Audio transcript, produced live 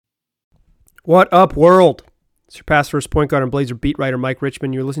What up, world? It's your past first point guard and Blazer beat writer Mike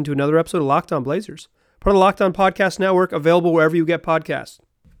Richmond. You're listening to another episode of Locked On Blazers, part of the Locked On Podcast Network, available wherever you get podcasts.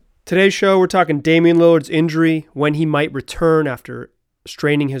 Today's show, we're talking Damian Lillard's injury, when he might return after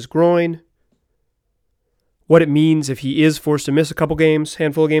straining his groin, what it means if he is forced to miss a couple games,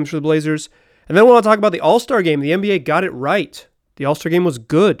 handful of games for the Blazers, and then I want to talk about the All-Star game. The NBA got it right. The All-Star game was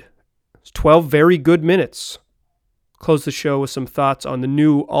good. It was 12 very good minutes. Close the show with some thoughts on the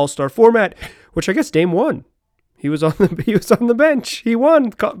new All-Star format, which I guess Dame won. He was on the bench. He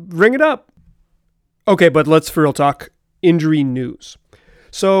won. Ring it up. Okay, but let's for real talk injury news.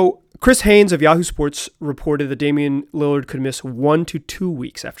 So Chris Haynes of Yahoo Sports reported that Damian Lillard could miss 1 to 2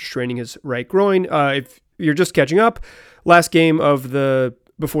 weeks after straining his right groin. If you're just catching up, last game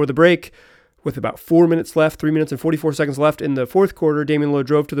before the break, with about 4 minutes left, 3 minutes and 44 seconds left in the fourth quarter, Damian Lillard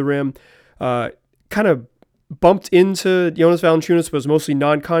drove to the rim, kind of bumped into Jonas Valanciunas, but was mostly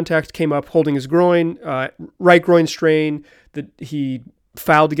non-contact, came up holding his groin, right groin strain, that he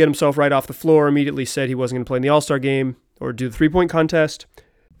fouled to get himself right off the floor, immediately said he wasn't going to play in the All-Star game or do the three-point contest.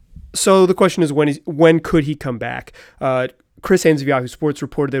 So the question is, when could he come back? Chris Haynes of Yahoo Sports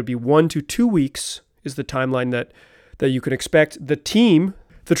reported there would be 1 to 2 weeks is the timeline that you can expect. The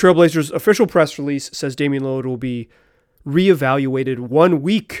Trailblazers' official press release says Damian Lillard will be reevaluated 1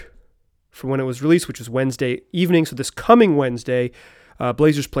 week from when it was released, which was Wednesday evening. So this coming Wednesday,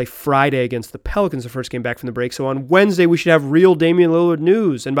 Blazers play Friday against the Pelicans, the first game back from the break. So on Wednesday, we should have real Damian Lillard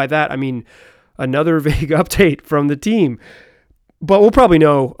news. And by that, I mean another vague update from the team. But we'll probably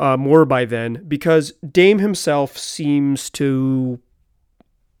know more by then, because Dame himself seems to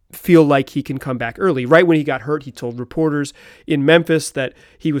feel like he can come back early. Right when he got hurt, he told reporters in Memphis that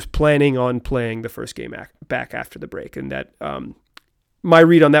he was planning on playing the first game back after the break, and that my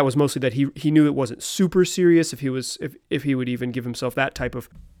read on that was mostly that he knew it wasn't super serious. If he would even give himself that type of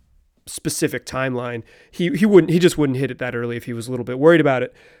specific timeline, he just wouldn't hit it that early if he was a little bit worried about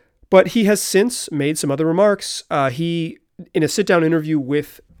it. But he has since made some other remarks. He, in a sit-down interview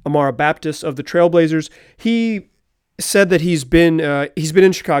with Amara Baptist of the Trailblazers, he said that he's been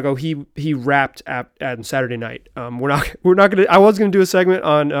in Chicago. He rapped at Saturday night. We're not gonna. I was gonna do a segment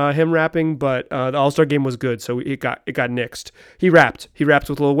on him rapping, but the All-Star game was good, so it got nixed. He rapped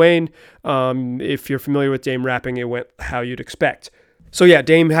with Lil Wayne. If you're familiar with Dame rapping, it went how you'd expect. So yeah,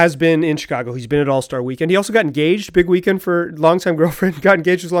 Dame has been in Chicago. He's been at All-Star weekend. He also got engaged. Big weekend for longtime girlfriend. Got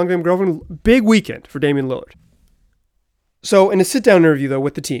engaged with his longtime girlfriend. Big weekend for Damian Lillard. So in a sit-down interview though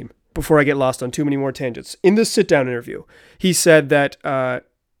with the team, before I get lost on too many more tangents, in this sit-down interview, he said that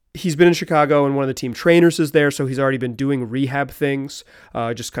he's been in Chicago and one of the team trainers is there, so he's already been doing rehab things,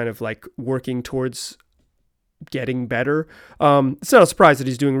 just kind of like working towards getting better. It's not a surprise that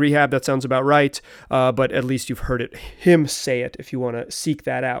he's doing rehab. That sounds about right, but at least you've heard him say it if you want to seek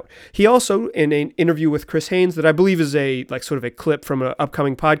that out. He also, in an interview with Chris Haynes that I believe is sort of a clip from an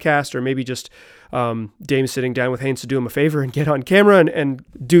upcoming podcast, or maybe just Dame sitting down with Haynes to do him a favor and get on camera and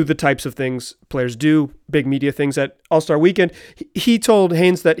do the types of things players do, big media things at All-Star Weekend. He told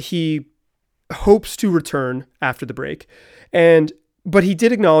Haynes that he hopes to return after the break, but he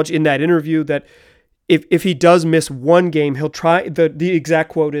did acknowledge in that interview that if he does miss one game, he'll try, the exact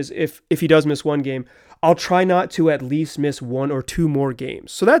quote is, if he does miss one game, I'll try not to at least miss 1 or 2 more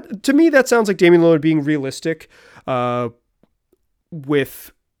games. So that, to me, that sounds like Damian Lillard being realistic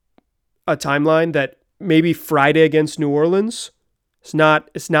with a timeline that maybe Friday against New Orleans, it's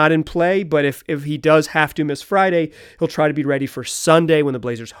not in play, but if he does have to miss Friday, he'll try to be ready for Sunday when the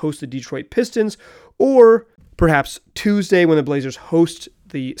Blazers host the Detroit Pistons, or perhaps Tuesday when the Blazers host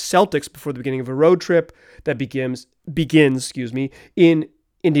the Celtics before the beginning of a road trip that begins in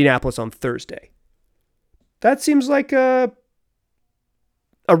Indianapolis on Thursday. That seems like a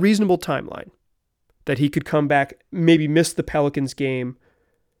reasonable timeline, that he could come back, maybe miss the Pelicans game,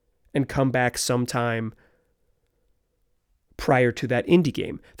 and come back sometime prior to that Indy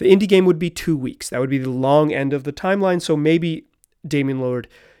game. The Indy game would be 2 weeks. That would be the long end of the timeline, so maybe Damian Lillard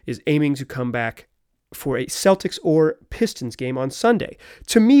is aiming to come back for a Celtics or Pistons game on Sunday.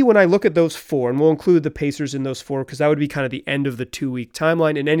 To me, when I look at those 4, and we'll include the Pacers in those 4 because that would be kind of the end of the 2-week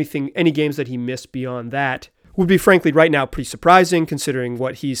timeline, and any games that he missed beyond that would be, frankly, right now pretty surprising considering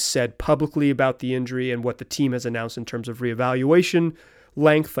what he's said publicly about the injury and what the team has announced in terms of reevaluation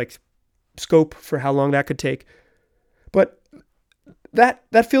length, like scope for how long that could take. But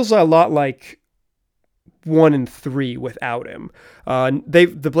that feels a lot like 1 and 3 without him.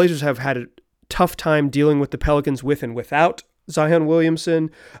 The Blazers have had a tough time dealing with the Pelicans with and without Zion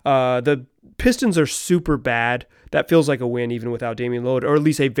Williamson. The Pistons are super bad. That feels like a win even without Damian Lillard, or at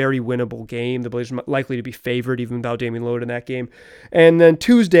least a very winnable game. The Blazers are likely to be favored even without Damian Lillard in that game. And then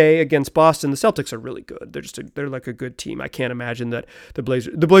Tuesday against Boston, the Celtics are really good. They're like a good team. I can't imagine that the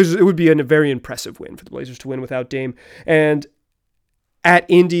Blazers, it would be a very impressive win for the Blazers to win without Dame. And at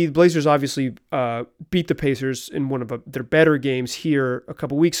Indy, the Blazers obviously beat the Pacers in one of their better games here a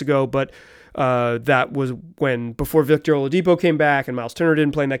couple weeks ago, but that was before Victor Oladipo came back and Miles Turner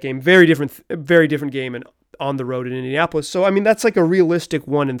didn't play in that game. Very different game and on the road in Indianapolis. So, I mean, that's like a realistic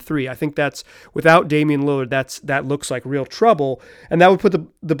 1-3. I think that's, without Damian Lillard, that looks like real trouble, and that would put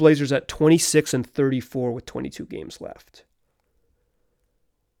the Blazers at 26-34 with 22 games left.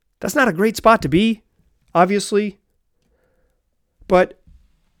 That's not a great spot to be, obviously, but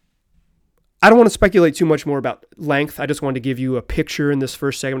I don't want to speculate too much more about length. I just wanted to give you a picture in this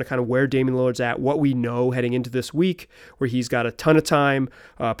first segment of kind of where Damian Lillard's at, what we know heading into this week, where he's got a ton of time,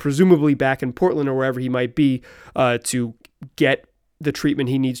 presumably back in Portland or wherever he might be, to get the treatment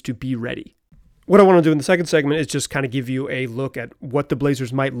he needs to be ready. What I want to do in the second segment is just kind of give you a look at what the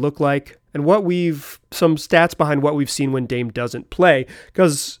Blazers might look like and some stats behind what we've seen when Dame doesn't play,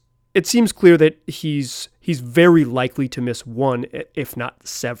 because it seems clear that he's very likely to miss one, if not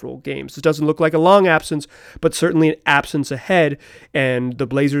several games. It doesn't look like a long absence, but certainly an absence ahead, and the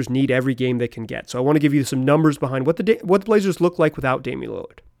Blazers need every game they can get. So I want to give you some numbers behind what the Blazers look like without Damian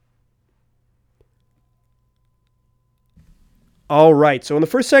Lillard. All right, so in the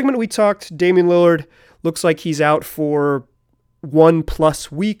first segment we talked, Damian Lillard looks like he's out for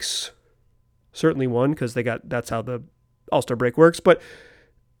 1+ weeks. Certainly one, because that's how the All-Star break works, but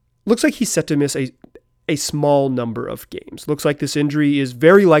looks like he's set to miss a small number of games. Looks like this injury is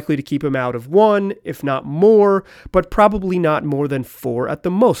very likely to keep him out of 1, if not more, but probably not more than 4 at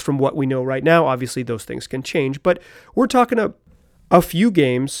the most from what we know right now. Obviously, those things can change, but we're talking a few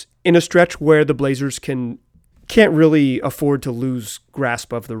games in a stretch where the Blazers can't really afford to lose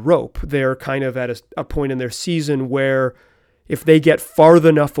grasp of the rope. They're kind of at a point in their season where if they get far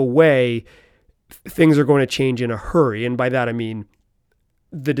enough away, things are going to change in a hurry. And by that, I mean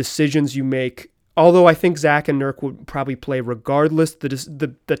the decisions you make, although I think Zach and Nurk would probably play regardless, the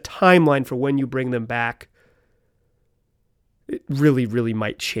timeline for when you bring them back, it really, really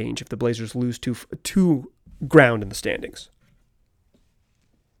might change if the Blazers lose to ground in the standings.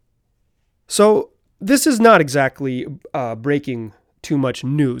 So this is not exactly breaking too much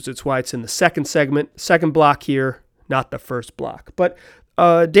news. It's why it's in the second block here, not the first block. But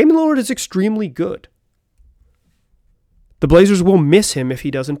Damian Lillard is extremely good. The Blazers will miss him if he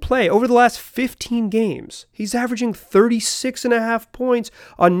doesn't play. Over the last 15 games, he's averaging 36.5 points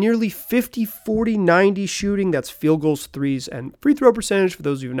on nearly 50-40-90 shooting. That's field goals, threes, and free throw percentage for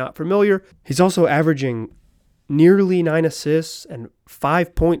those of you not familiar. He's also averaging nearly 9 assists and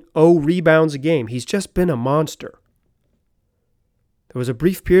 5.0 rebounds a game. He's just been a monster. There was a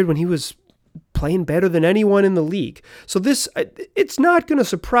brief period when he was playing better than anyone in the league. So it's not going to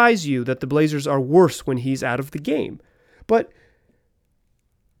surprise you that the Blazers are worse when he's out of the game. But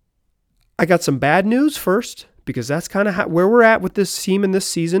I got some bad news first, because that's kind of where we're at with this team in this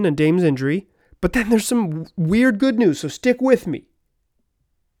season and Dame's injury. But then there's some weird good news, so stick with me.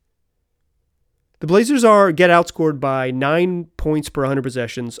 The Blazers get outscored by 9 points per 100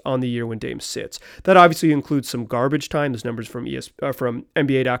 possessions on the year when Dame sits. That obviously includes some garbage time. This number's from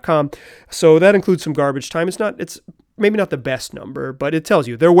NBA.com. So that includes some garbage time. It's maybe not the best number, but it tells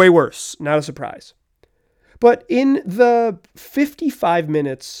you they're way worse. Not a surprise. But in the 55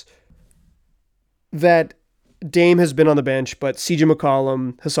 minutes that Dame has been on the bench, but CJ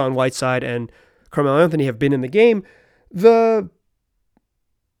McCollum, Hassan Whiteside, and Carmelo Anthony have been in the game, the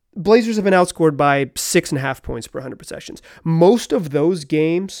Blazers have been outscored by 6.5 points per 100 possessions. Most of those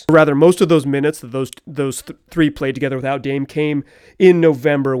minutes that those three played together without Dame came in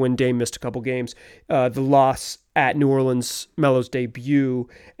November when Dame missed a couple games. The loss at New Orleans, Melo's debut,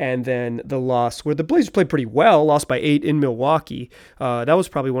 and then the loss where the Blazers played pretty well, lost by 8 in Milwaukee. That was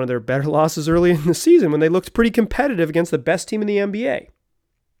probably one of their better losses early in the season when they looked pretty competitive against the best team in the NBA.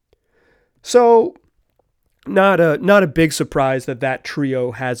 So not a big surprise that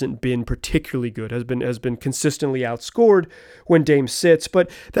trio hasn't been particularly good, has been consistently outscored when Dame sits, but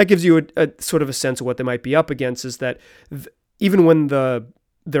that gives you a sort of a sense of what they might be up against, is that even when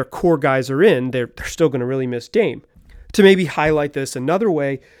their core guys are in, they're still going to really miss Dame. To maybe highlight this another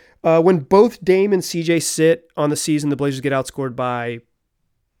way, when both Dame and CJ sit on the season, the Blazers get outscored by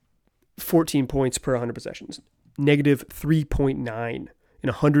 14 points per 100 possessions, negative 3.9. in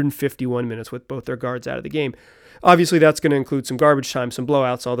 151 minutes with both their guards out of the game. Obviously, that's going to include some garbage time, some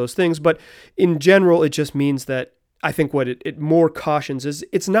blowouts, all those things. But in general, it just means that I think what it more cautions is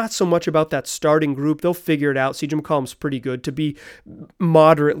it's not so much about that starting group. They'll figure it out. CJ McCollum's pretty good to be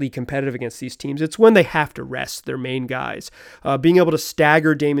moderately competitive against these teams. It's when they have to rest their main guys. Being able to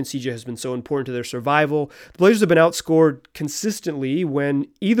stagger Dame and CJ has been so important to their survival. The Blazers have been outscored consistently when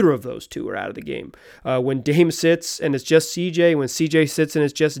either of those two are out of the game. When Dame sits and it's just CJ, when CJ sits and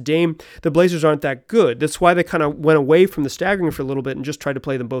it's just Dame, the Blazers aren't that good. That's why they kind of went away from the staggering for a little bit and just tried to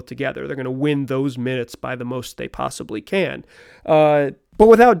play them both together. They're going to win those minutes by the most they possibly can. But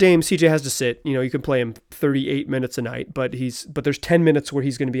without Dame, CJ has to sit. You can play him 38 minutes a night, but there's 10 minutes where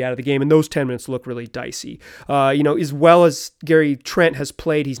he's going to be out of the game, and those 10 minutes look really dicey. As well as Gary Trent has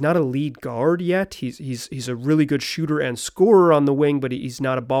played, he's not a lead guard yet. He's a really good shooter and scorer on the wing, but he's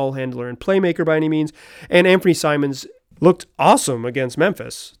not a ball handler and playmaker by any means. And Anthony Simons looked awesome against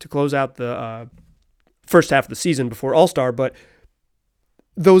Memphis to close out the first half of the season before All-Star, but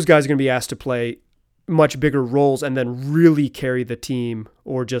those guys are going to be asked to play much bigger roles and then really carry the team,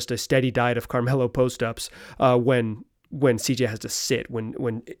 or just a steady diet of Carmelo post-ups when CJ has to sit,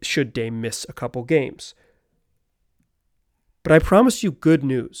 when should Dame miss a couple games. But I promise you good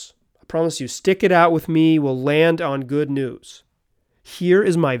news. I promise you, stick it out with me. We'll land on good news. Here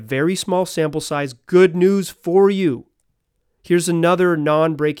is my very small sample size good news for you. Here's another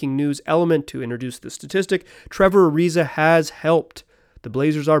non-breaking news element to introduce the statistic. Trevor Ariza has helped. The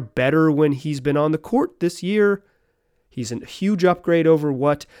Blazers are better when he's been on the court this year. He's a huge upgrade over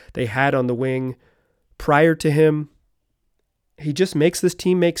what they had on the wing prior to him. He just makes this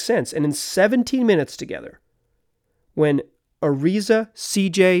team make sense. And in 17 minutes together, when Ariza,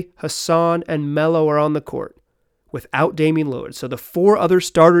 CJ, Hassan, and Melo are on the court without Damian Lillard, so the four other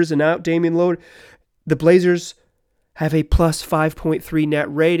starters and out Damian Lillard, the Blazers have a plus 5.3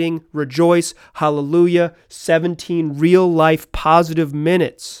 net rating. Rejoice, hallelujah, 17 real-life positive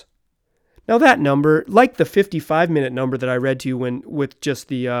minutes. Now that number, like the 55-minute number that I read to you with just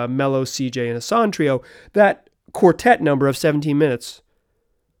the Melo, CJ, and Hassan trio, that quartet number of 17 minutes,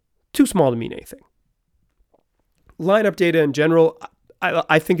 too small to mean anything. Lineup data in general,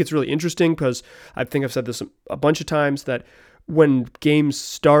 I think it's really interesting because I think I've said this a bunch of times that when games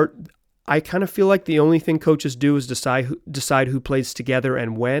start, I kind of feel like the only thing coaches do is decide who plays together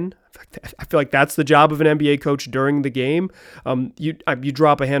and when. I feel like that's the job of an NBA coach during the game. You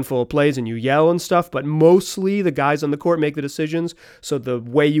drop a handful of plays and you yell and stuff, but mostly the guys on the court make the decisions. So the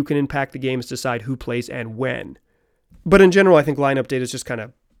way you can impact the game is decide who plays and when. But in general, I think lineup data is just kind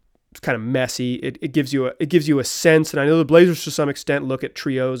of messy. It gives you a sense, and I know the Blazers to some extent look at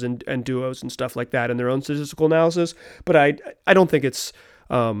trios and duos and stuff like that in their own statistical analysis. But I don't think it's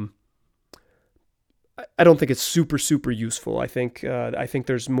super, super useful. I think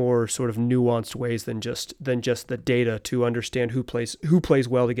there's more sort of nuanced ways than just the data to understand who plays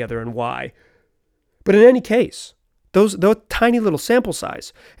well together and why. But in any case, those tiny little sample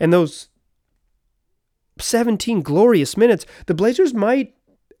size and those 17 glorious minutes, the Blazers might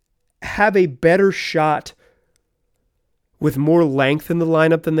have a better shot with more length in the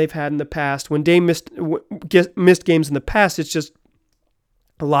lineup than they've had in the past. When Dame missed games in the past, it's just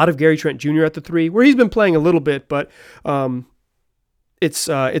a lot of Gary Trent Jr. at the three, where he's been playing a little bit, but it's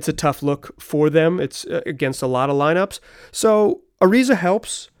a tough look for them. It's against a lot of lineups. So Ariza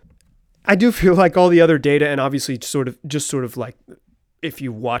helps. I do feel like all the other data, and obviously sort of like if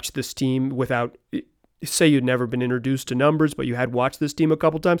you watch this team without, say you'd never been introduced to numbers, but you had watched this team a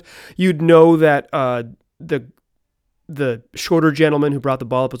couple times, you'd know that the shorter gentleman who brought the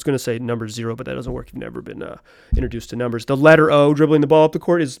ball up, I was going to say number 0, but that doesn't work. You've never been introduced to numbers. The letter O, dribbling the ball up the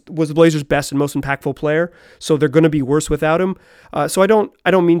court, was the Blazers' best and most impactful player. So they're going to be worse without him. So I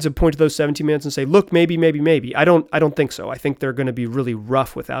don't mean to point to those 17 minutes and say, look, maybe. I don't think so. I think they're going to be really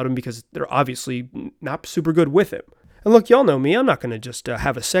rough without him because they're obviously not super good with him. And look, y'all know me. I'm not going to just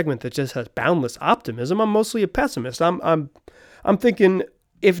have a segment that just has boundless optimism. I'm mostly a pessimist. I'm thinking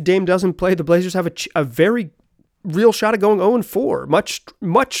if Dame doesn't play, the Blazers have a very real shot of going 0-4.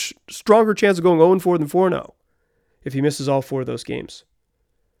 Much stronger chance of going 0-4 than 4-0 if he misses all 4 of those games.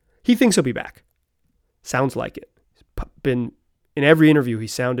 He thinks he'll be back. Sounds like it. In every interview, he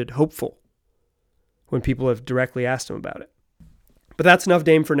sounded hopeful when people have directly asked him about it. But that's enough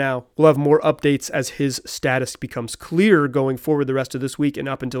Dame for now. We'll have more updates as his status becomes clear going forward the rest of this week and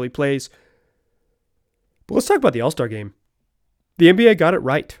up until he plays. But let's talk about the All-Star game. The NBA got it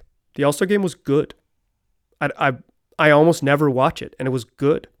right. The All-Star game was good. I almost never watch it, and it was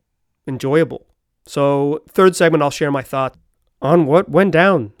good, enjoyable. So, third segment, I'll share my thoughts on what went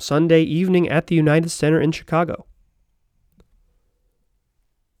down Sunday evening at the United Center in Chicago.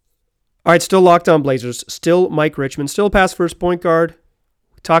 All right, still Locked On Blazers, still Mike Richman, still pass first point guard.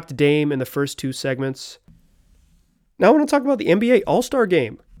 We talked to Dame in the first 2 segments. Now I want to talk about the NBA All-Star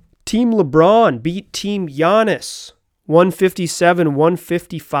Game. Team LeBron beat Team Giannis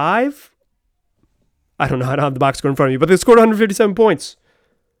 157-155. I don't know. I don't have the box score in front of me, but they scored 157 points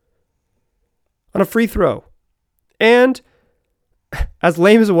on a free throw. And as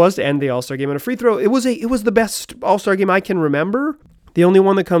lame as it was to end the All-Star Game on a free throw, it was the best All-Star Game I can remember. The only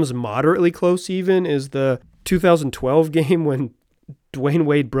one that comes moderately close even is the 2012 game when Dwayne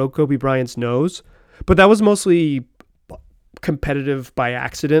Wade broke Kobe Bryant's nose. But that was mostly competitive by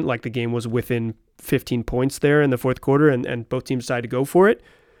accident. Like the game was within 15 points there in the fourth quarter and both teams decided to go for it.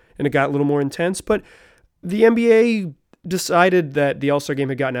 And it got a little more intense. But the NBA decided that the All-Star Game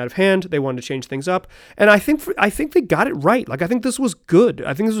had gotten out of hand. They wanted to change things up. And I think they got it right. Like, I think this was good.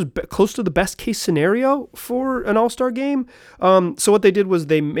 I think this was close to the best case scenario for an All-Star Game. So what they did was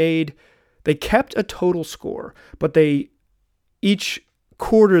they kept a total score, but each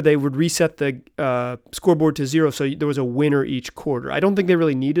quarter they would reset the scoreboard to 0. So there was a winner each quarter. I don't think they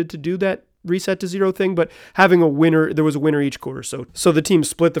really needed to do that reset to 0 thing, but having a winner, there was a winner each quarter. So the team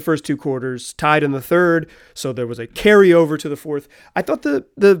split the first 2 quarters, tied in the third. So there was a carryover to the fourth. I thought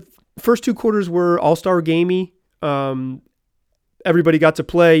the first 2 quarters were all-star gamey. Everybody got to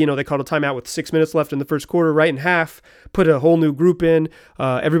play. They called a timeout with 6 minutes left in the first quarter, right in half, put a whole new group in.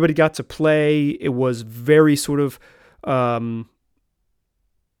 Everybody got to play. It was very sort of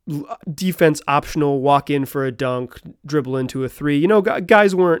defense optional, walk in for a dunk, dribble into a 3.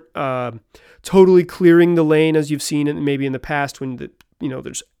 Guys weren't totally clearing the lane as you've seen maybe in the past when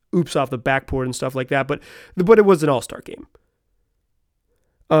there's oops off the backboard and stuff like that. But it was an all-star game.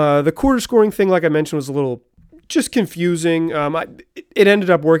 The quarter scoring thing, like I mentioned, was a little just confusing. It ended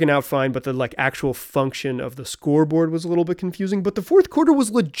up working out fine, but the actual function of the scoreboard was a little bit confusing. But the fourth quarter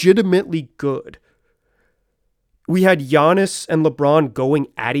was legitimately good. We had Giannis and LeBron going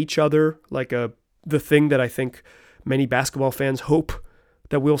at each other, the thing that I think many basketball fans hope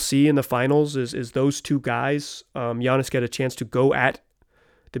that we'll see in the finals is those two guys. Giannis get a chance to go at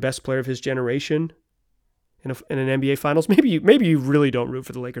the best player of his generation in an NBA Finals. Maybe you really don't root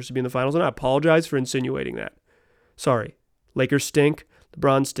for the Lakers to be in the finals, and I apologize for insinuating that. Sorry. Lakers stink.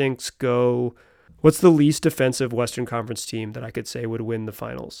 LeBron stinks. Go. What's the least defensive Western Conference team that I could say would win the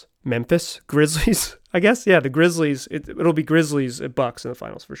finals? Memphis? Grizzlies? I guess? Yeah, the Grizzlies. It'll be Grizzlies at Bucks in the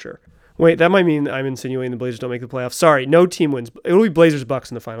finals for sure. Wait, that might mean I'm insinuating the Blazers don't make the playoffs. Sorry, no team wins. It'll be Blazers Bucks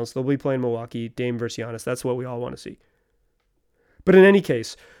in the finals. They'll be playing Milwaukee, Dame versus Giannis. That's what we all want to see. But in any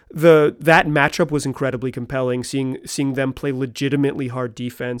case, that matchup was incredibly compelling, seeing them play legitimately hard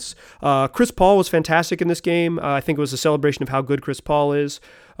defense. Chris Paul was fantastic in this game. I think it was a celebration of how good Chris Paul is.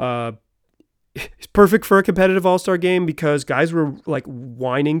 It's perfect for a competitive All-Star game because guys were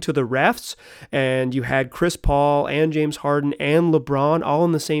whining to the refs, and you had Chris Paul and James Harden and LeBron all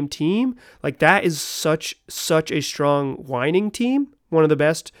on the same team. That is such a strong whining team, one of the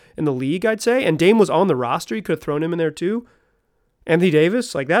best in the league, I'd say. And Dame was on the roster; you could have thrown him in there too. Anthony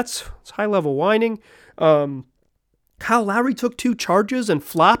Davis, that's high-level whining. Kyle Lowry took 2 charges and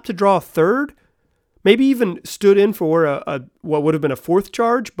flopped to draw a third. Maybe even stood in for a what would have been a 4th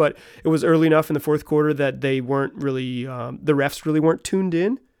charge, but it was early enough in the fourth quarter that they weren't really, the refs really weren't tuned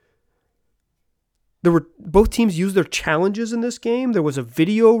in. Both teams used their challenges in this game. There was a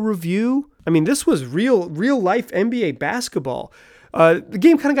video review. I mean, this was real life NBA basketball. The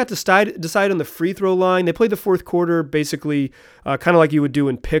game kind of got decided on the free throw line. They played the fourth quarter basically kind of like you would do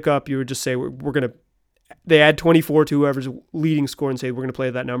in pickup. You would just say, they add 24 to whoever's leading score and say, we're going to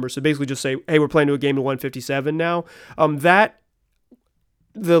play that number. So basically just say, hey, we're playing to a game of 157 now. The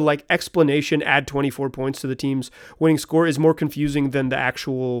explanation, add 24 points to the team's winning score, is more confusing than the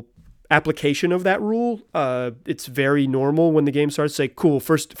actual application of that rule. It's very normal when the game starts. Say, cool,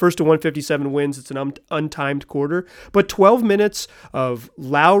 first to 157 wins. It's an untimed quarter. But 12 minutes of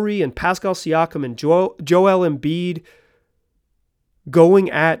Lowry and Pascal Siakam and Joel Embiid going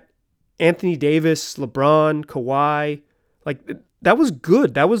at Anthony Davis, LeBron, Kawhi, that was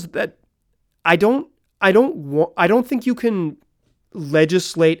good. I don't think you can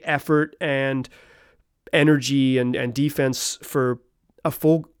legislate effort and energy and defense for a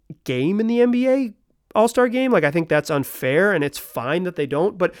full game in the NBA All-Star game. I think that's unfair, and it's fine that they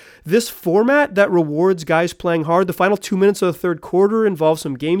don't. But this format that rewards guys playing hard, the final 2 minutes of the third quarter involves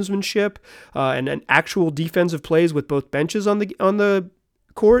some gamesmanship and an actual defensive plays with both benches on the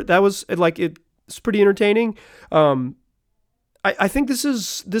court. That was it's pretty entertaining. I think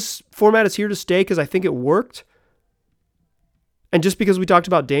this format is here to stay because I think it worked. And just because we talked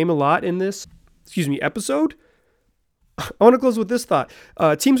about Dame a lot in this, episode, I want to close with this thought.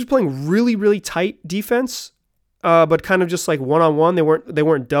 Teams are playing really, really tight defense but kind of just like one-on-one. They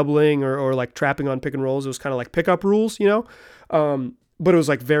weren't doubling or like trapping on pick and rolls. It was kind of like pickup rules, but it was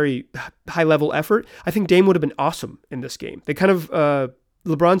like very high-level effort. I think Dame would have been awesome in this game. They kind of,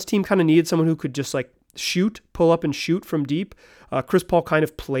 LeBron's team kind of needed someone who could just like pull up and shoot from deep. Chris Paul kind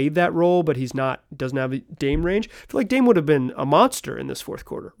of played that role, but doesn't have Dame range. I feel like Dame would have been a monster in this fourth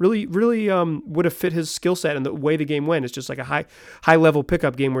quarter. Really would have fit his skill set and the way the game went. It's just like a high-level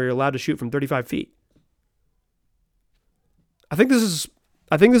pickup game where you're allowed to shoot from 35 feet. I think this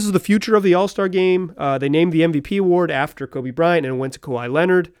is the future of the All-Star game. They named the MVP award after Kobe Bryant and it went to Kawhi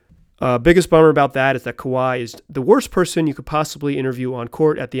Leonard. Biggest bummer about that is that Kawhi is the worst person you could possibly interview on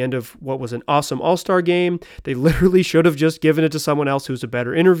court at the end of what was an awesome All-Star game. They literally should have just given it to someone else who's a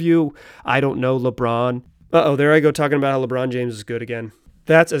better interview. I don't know, LeBron. There I go talking about how LeBron James is good again.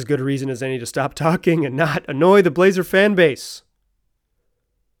 That's as good a reason as any to stop talking and not annoy the Blazer fan base.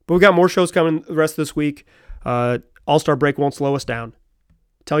 But we got more shows coming the rest of this week. All-Star break won't slow us down.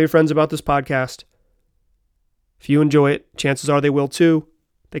 Tell your friends about this podcast. If you enjoy it, chances are they will too.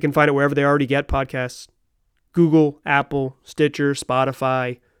 They can find it wherever they already get podcasts. Google, Apple, Stitcher,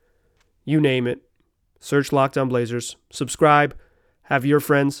 Spotify, you name it. Search Locked On Blazers. Subscribe. Have your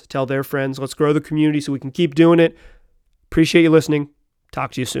friends tell their friends. Let's grow the community so we can keep doing it. Appreciate you listening.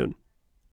 Talk to you soon.